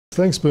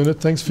Thanks, Bernard.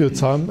 Thanks for your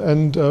time.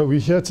 And we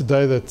hear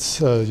today that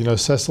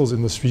Sasol's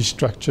in this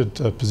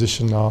restructured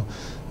position now,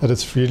 that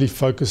it's really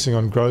focusing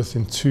on growth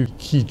in two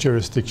key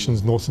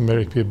jurisdictions, North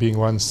America being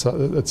one,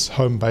 its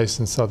home base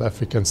in South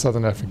Africa, and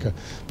Southern Africa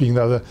being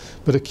the other.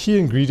 But a key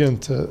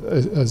ingredient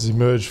has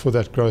emerged for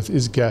that growth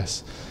is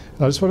gas.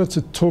 And I just wanted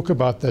to talk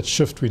about that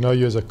shift. We know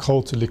you as a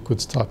coal to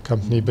liquids type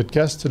company, but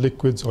gas to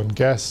liquids on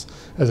gas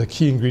as a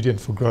key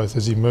ingredient for growth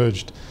has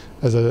emerged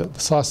as a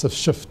decisive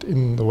shift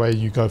in the way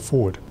you go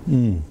forward.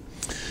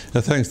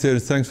 Thanks,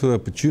 Terence. Thanks for the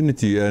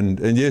opportunity. And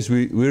yes,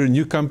 we're a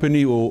new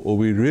company, or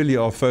we really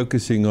are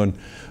focusing on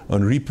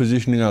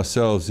repositioning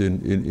ourselves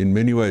in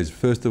many ways.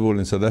 First of all,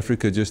 in South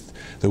Africa, just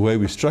the way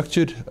we're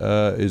structured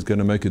is going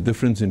to make a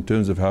difference in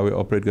terms of how we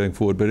operate going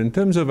forward. But in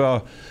terms of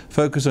our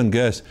focus on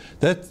gas,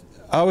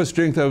 our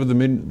strength over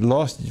the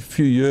last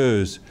few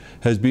years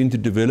has been to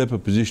develop a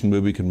position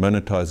where we can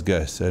monetize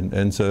gas.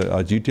 And so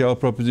our GTL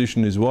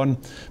proposition is one,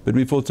 but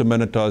we've also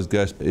monetized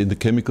gas in the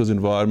chemicals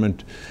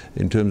environment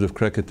in terms of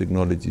cracker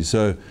technology.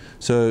 So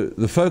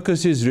the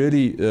focus is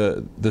really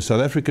the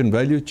South African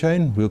value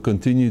chain. We'll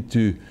continue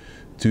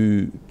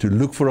to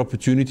look for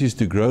opportunities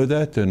to grow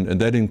that, and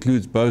that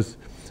includes both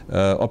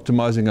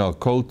optimizing our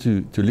coal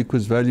to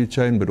liquids value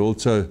chain, but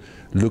also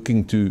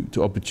looking to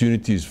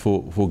opportunities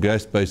for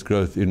gas-based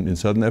growth in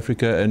Southern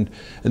Africa. And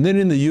then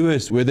in the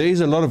US, where there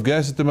is a lot of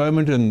gas at the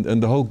moment,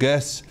 and the whole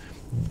gas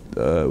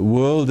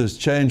world has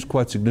changed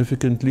quite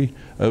significantly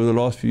over the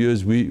last few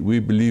years, we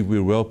believe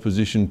we're well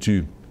positioned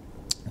to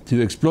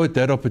exploit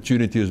that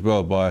opportunity as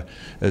well by,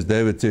 as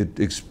David said,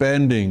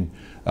 expanding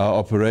our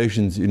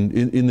operations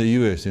in the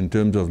US in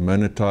terms of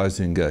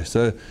monetizing gas.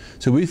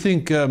 So we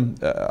think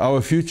our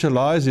future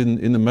lies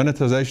in the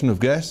monetization of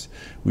gas.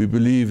 We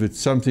believe it's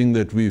something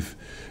that we've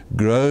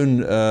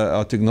grown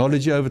our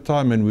technology over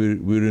time, and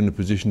we're in a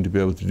position to be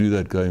able to do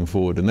that going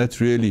forward. And that's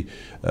really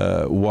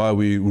why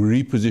we're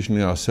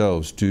repositioning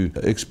ourselves to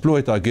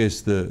exploit, I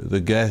guess,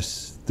 the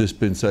gas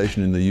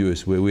dispensation in the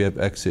US, where we have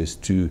access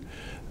to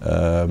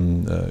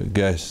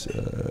gas,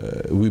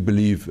 we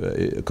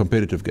believe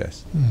competitive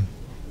gas.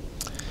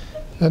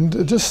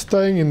 And just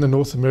staying in the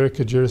North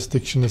America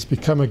jurisdiction, has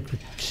become a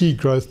key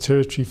growth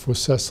territory for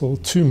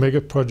Sasol. 2 mega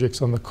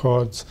projects on the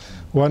cards,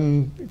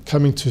 one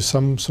coming to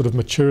some sort of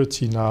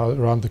maturity now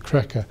around the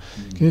cracker.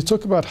 Can you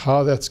talk about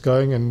how that's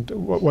going and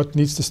what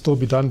needs to still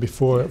be done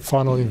before a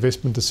final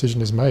investment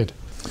decision is made?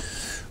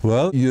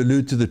 Well, you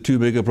allude to the 2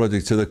 mega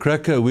projects. So the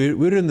cracker,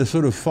 we're in the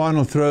sort of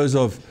final throes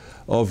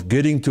of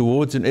getting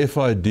towards an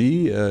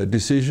FID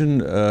decision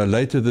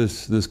later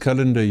this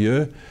calendar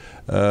year.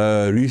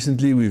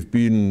 Recently we've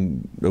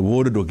been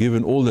awarded or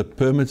given all the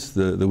permits,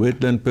 the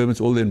wetland permits,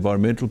 all the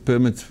environmental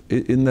permits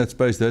in that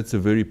space. That's a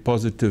very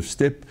positive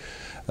step.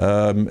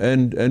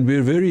 And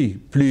we're very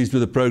pleased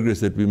with the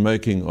progress that we're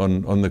making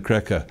on the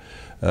cracker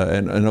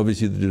and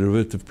obviously the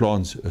derivative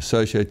plants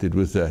associated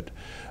with that.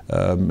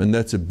 And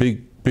that's a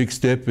big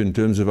step in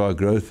terms of our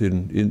growth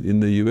in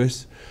the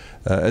US.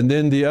 And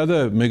then the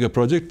other mega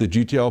project, the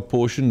GTL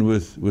portion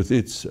with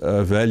its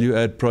value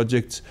add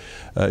projects,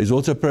 is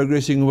also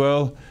progressing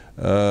well,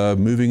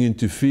 moving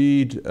into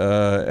feed,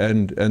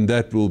 and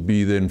that will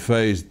be then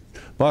phased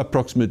by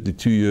approximately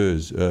 2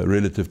 years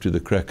relative to the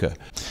cracker.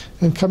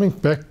 And coming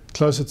back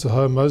closer to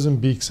home,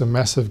 Mozambique's a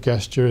massive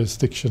gas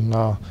jurisdiction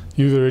now.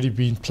 You've already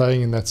been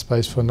playing in that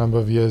space for a number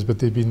of years, but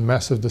there have been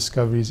massive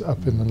discoveries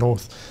up in the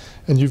north.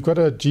 And you've got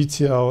a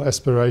GTL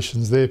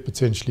aspirations there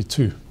potentially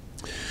too.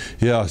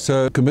 Yeah,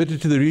 so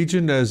committed to the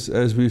region,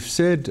 as we've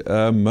said.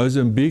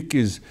 Mozambique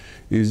is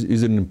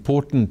an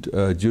important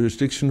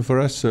jurisdiction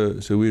for us.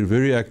 So we're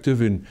very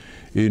active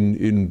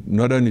in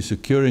not only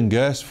securing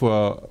gas for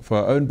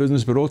our own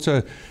business, but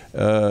also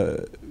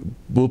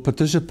will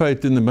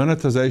participate in the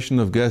monetization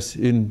of gas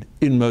in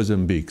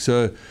Mozambique.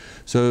 So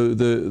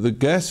the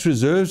gas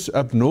reserves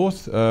up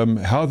north,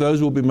 how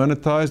those will be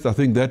monetized, I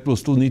think that will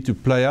still need to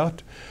play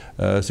out.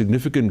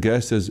 Significant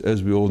gas,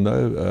 as we all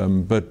know,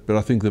 but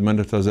I think the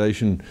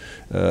monetization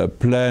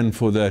plan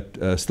for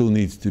that still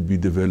needs to be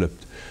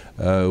developed.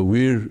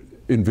 We're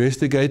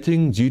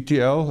investigating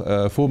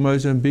GTL for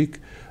Mozambique.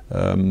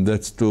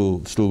 That's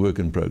still work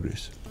in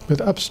progress.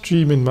 But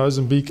upstream in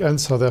Mozambique and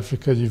South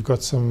Africa, you've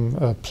got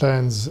some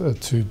plans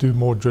to do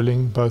more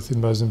drilling, both in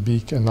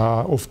Mozambique and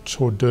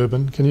offshore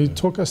Durban. Can you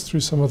talk us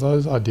through some of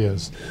those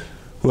ideas?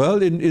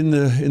 Well, in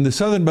the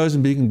southern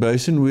Mozambican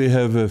basin, we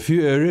have a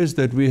few areas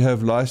that we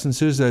have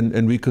licenses,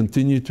 and we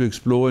continue to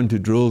explore and to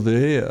drill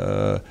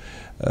there,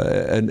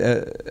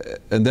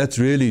 and that's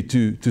really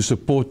to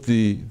support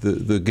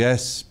the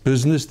gas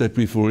business that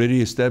we've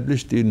already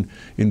established in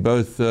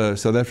both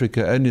South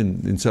Africa and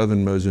in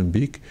southern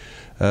Mozambique.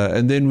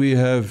 And then we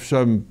have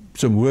some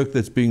work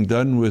that's being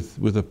done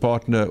with a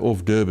partner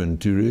off Durban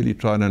to really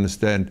try and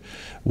understand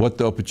what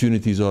the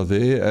opportunities are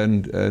there,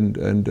 and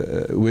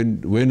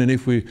when and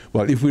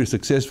if we're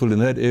successful in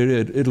that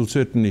area, it'll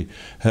certainly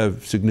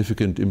have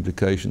significant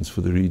implications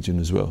for the region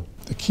as well.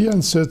 The key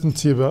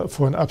uncertainty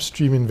for an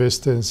upstream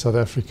investor in South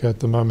Africa at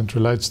the moment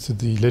relates to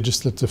the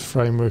legislative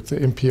framework, the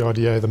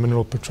MPRDA, the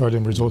Mineral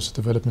Petroleum Resources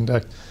Development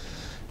Act.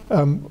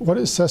 What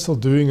is Sasol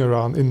doing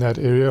around in that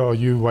area? Are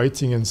you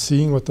waiting and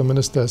seeing what the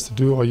minister has to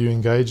do? Or are you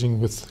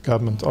engaging with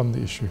government on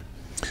the issue?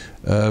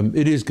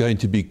 It is going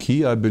to be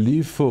key, I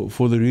believe,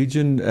 for the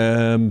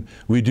region.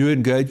 We do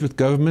engage with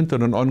government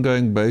on an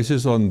ongoing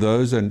basis on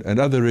those and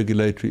other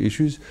regulatory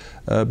issues,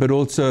 but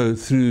also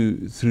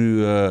through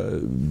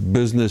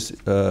business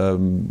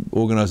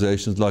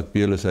organizations like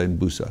BLSA and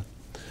BUSA.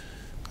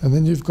 And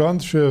then you've gone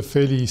through a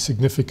fairly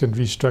significant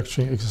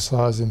restructuring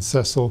exercise in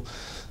Sasol.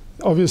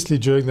 Obviously,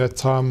 during that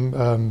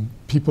time,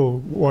 people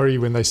worry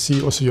when they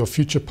see also your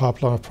future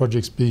pipeline of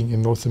projects being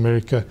in North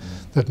America,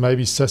 that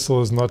maybe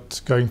Sasol is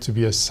not going to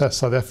be a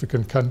South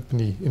African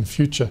company in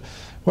future.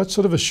 What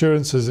sort of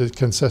assurances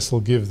can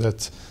Sasol give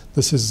that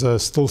this is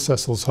still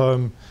Sasol's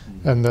home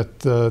and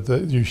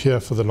that you're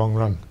here for the long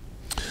run?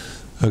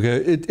 Okay,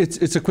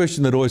 it's a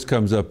question that always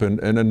comes up,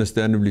 and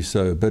understandably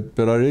so. But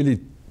I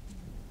really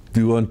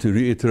do want to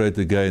reiterate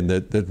again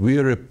that we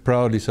are a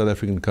proudly South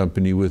African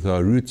company with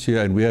our roots here,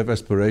 and we have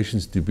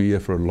aspirations to be here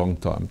for a long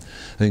time.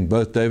 I think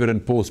both David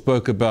and Paul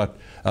spoke about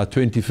our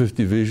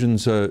 2050 vision,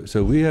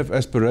 so we have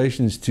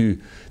aspirations to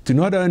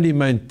not only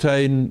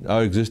maintain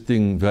our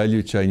existing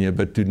value chain here,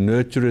 but to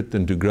nurture it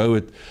and to grow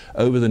it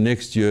over the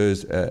next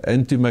years,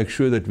 and to make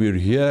sure that we're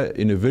here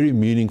in a very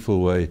meaningful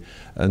way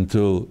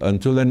until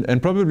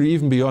and probably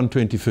even beyond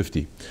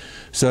 2050.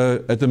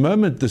 So at the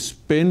moment, the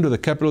spend or the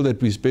capital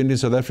that we spend in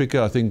South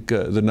Africa, I think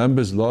the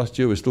numbers last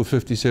year were still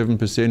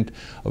 57%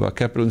 of our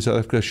capital in South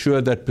Africa.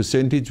 Sure, that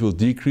percentage will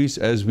decrease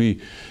as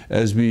we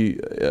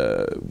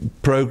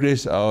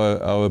progress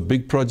our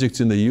big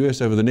projects in the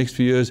US over the next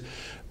few years.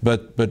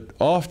 But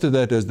after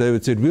that, as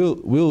David said,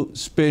 we'll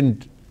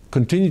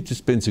continue to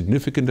spend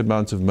significant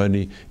amounts of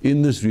money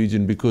in this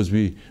region, because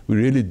we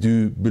really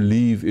do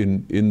believe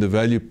in the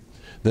value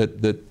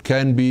that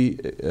can be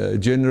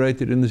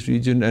generated in this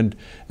region, and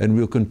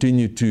we'll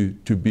continue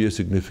to be a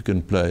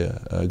significant player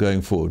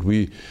going forward.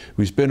 We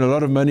spend a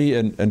lot of money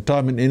and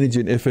time and energy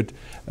and effort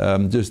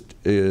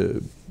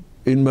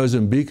in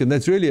Mozambique, and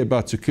that's really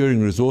about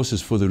securing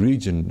resources for the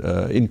region,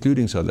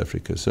 including South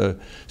Africa. So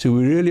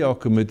we really are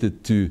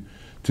committed to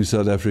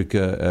South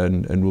Africa,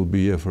 and we'll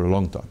be here for a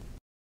long time.